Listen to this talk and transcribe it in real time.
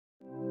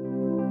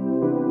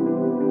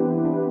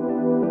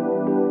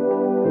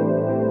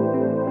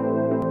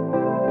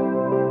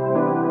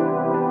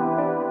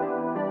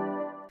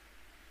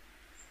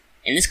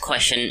In this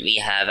question, we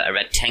have a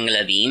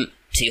rectangular beam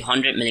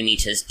 200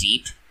 millimeters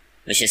deep,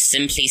 which is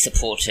simply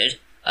supported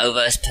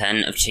over a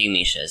span of 2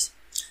 meters.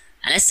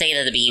 And let's say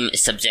that the beam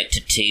is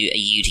subjected to a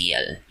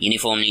UDL,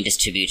 uniformly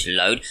distributed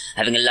load,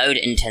 having a load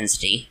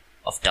intensity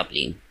of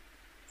W.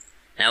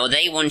 Now what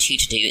they want you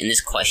to do in this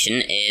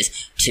question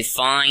is to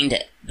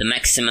find the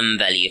maximum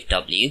value of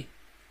W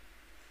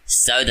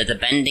so that the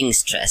bending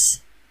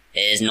stress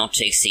is not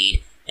to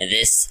exceed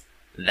this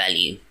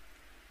value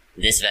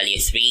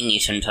of 3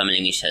 Newton per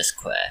millimeter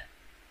square.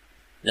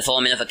 The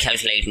formula for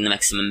calculating the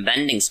maximum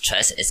bending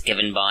stress is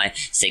given by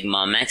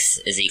sigma max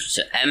is equal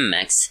to m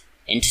max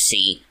into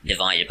c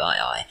divided by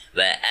I,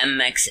 where m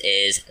max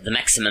is the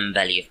maximum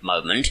value of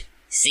moment,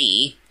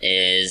 c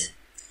is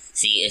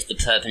the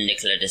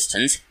perpendicular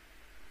distance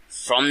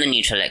from the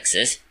neutral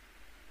axis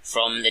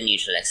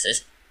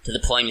to the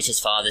point which is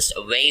farthest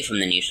away from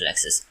the neutral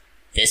axis.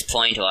 This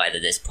point or either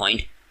this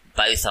point,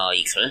 both are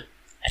equal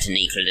at an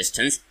equal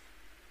distance,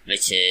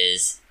 which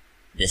is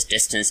this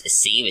distance is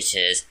c, which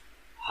is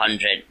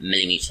 100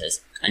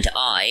 millimeters, and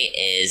I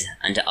is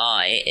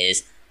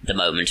the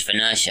moment of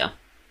inertia,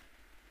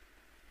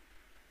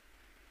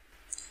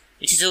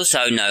 which is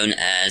also known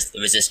as the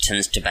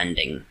resistance to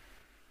bending.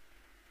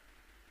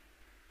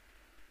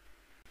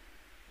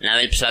 Now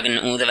we'll plug in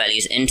all the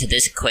values into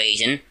this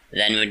equation,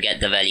 then we'll get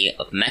the value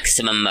of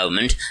maximum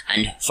moment,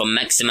 and from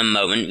maximum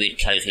moment we'd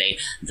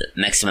calculate the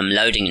maximum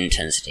loading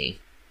intensity.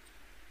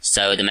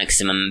 So the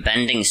maximum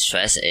bending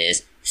stress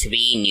is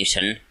 3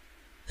 Newton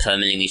per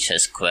millimeter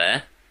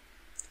square.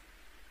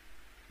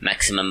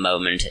 Maximum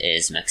moment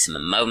is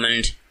maximum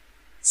moment.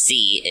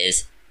 C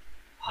is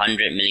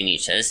 100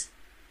 millimeters.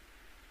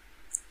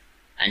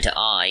 And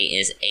I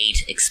is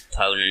 8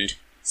 exponent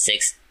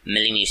 6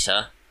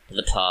 millimeter to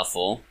the power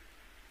 4.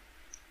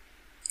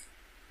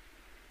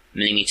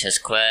 Millimeter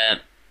square,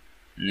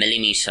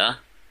 millimeter.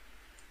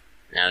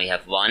 Now we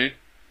have 1,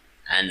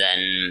 and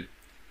then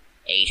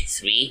 8,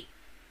 3,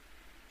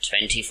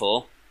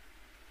 24.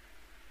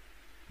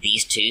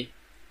 These two,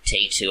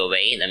 take 2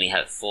 away, then we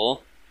have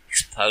 4,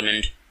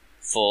 exponent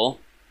 4,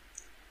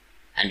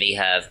 and we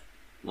have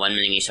 1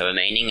 millimeter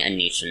remaining, and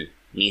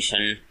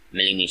Newton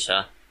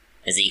millimeter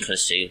is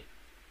equals to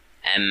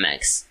m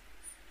max.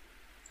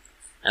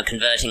 Now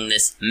converting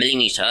this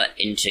millimeter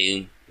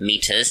into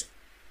meters,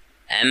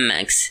 m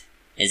max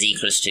is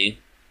equals to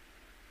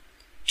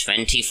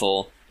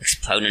 24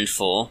 exponent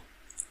 4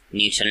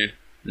 Newton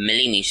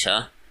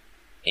millimeter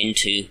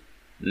into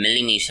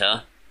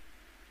millimeter,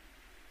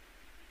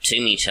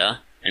 2 meter,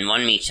 and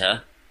 1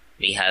 meter.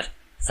 We have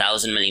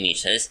 1000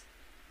 millimeters.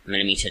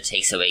 Millimeter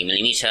takes away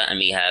millimeter, and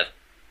we have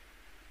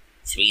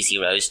 3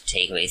 zeros,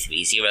 take away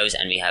 3 zeros,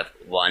 and we have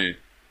 1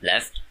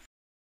 left.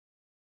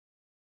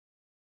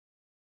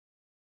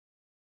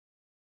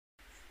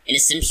 In a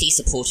simply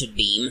supported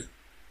beam,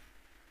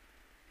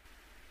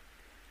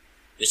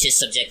 which is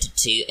subjected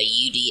to a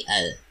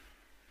UDL,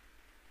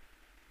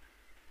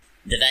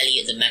 the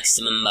value of the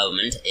maximum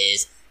moment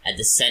is at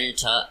the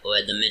center or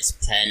at the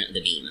midspan of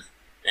the beam.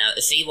 Now,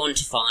 if we want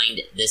to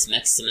find this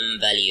maximum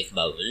value of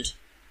moment,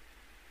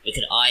 we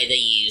could either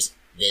use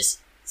this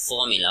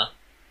formula,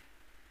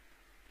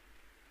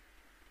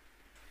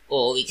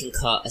 or we can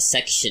cut a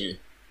section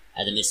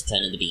at the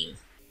midspan of the beam.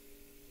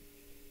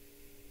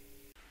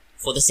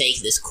 For the sake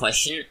of this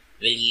question,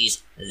 we'll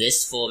use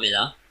this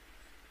formula,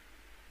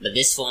 but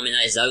this formula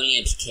is only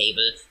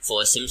applicable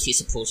for a simply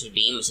supported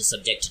beam which is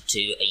subjected to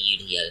a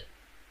UDL.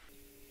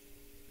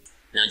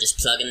 Now just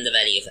plug in the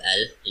value of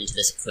L into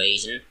this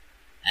equation.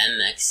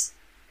 Mx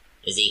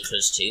is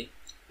equals to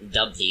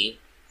W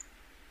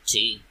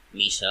 2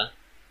 meter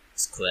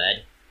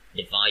squared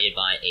divided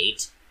by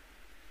 8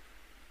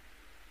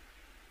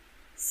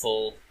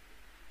 4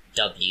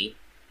 W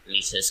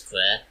meter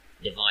square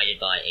divided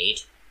by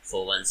 8,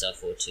 4 ones are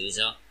 4 twos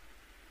are.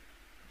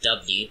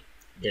 W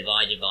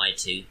divided by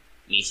 2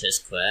 meter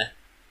square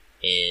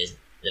is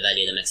the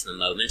value of the maximum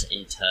moment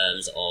in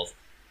terms of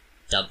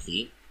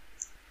W.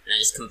 Now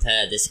just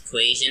compare this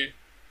equation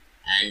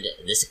and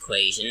this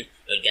equation,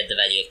 we'll get the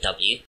value of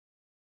W.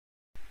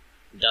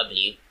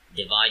 W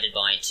divided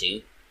by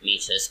 2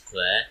 meter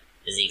square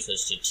is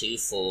equals to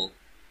 240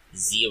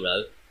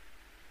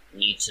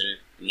 Newton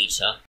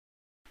meter.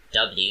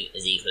 W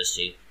is equals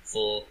to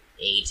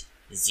 480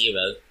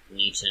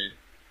 Newton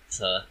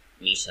per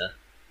meter.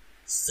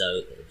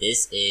 So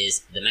this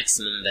is the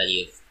maximum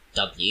value of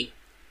W,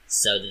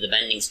 so that the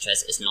bending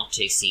stress is not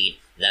to exceed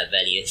that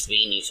value of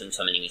 3 Newton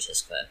per millimeter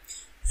square.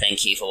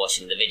 Thank you for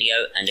watching the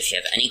video, and if you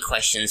have any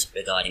questions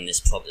regarding this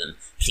problem,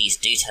 please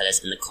do tell us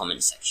in the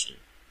comment section.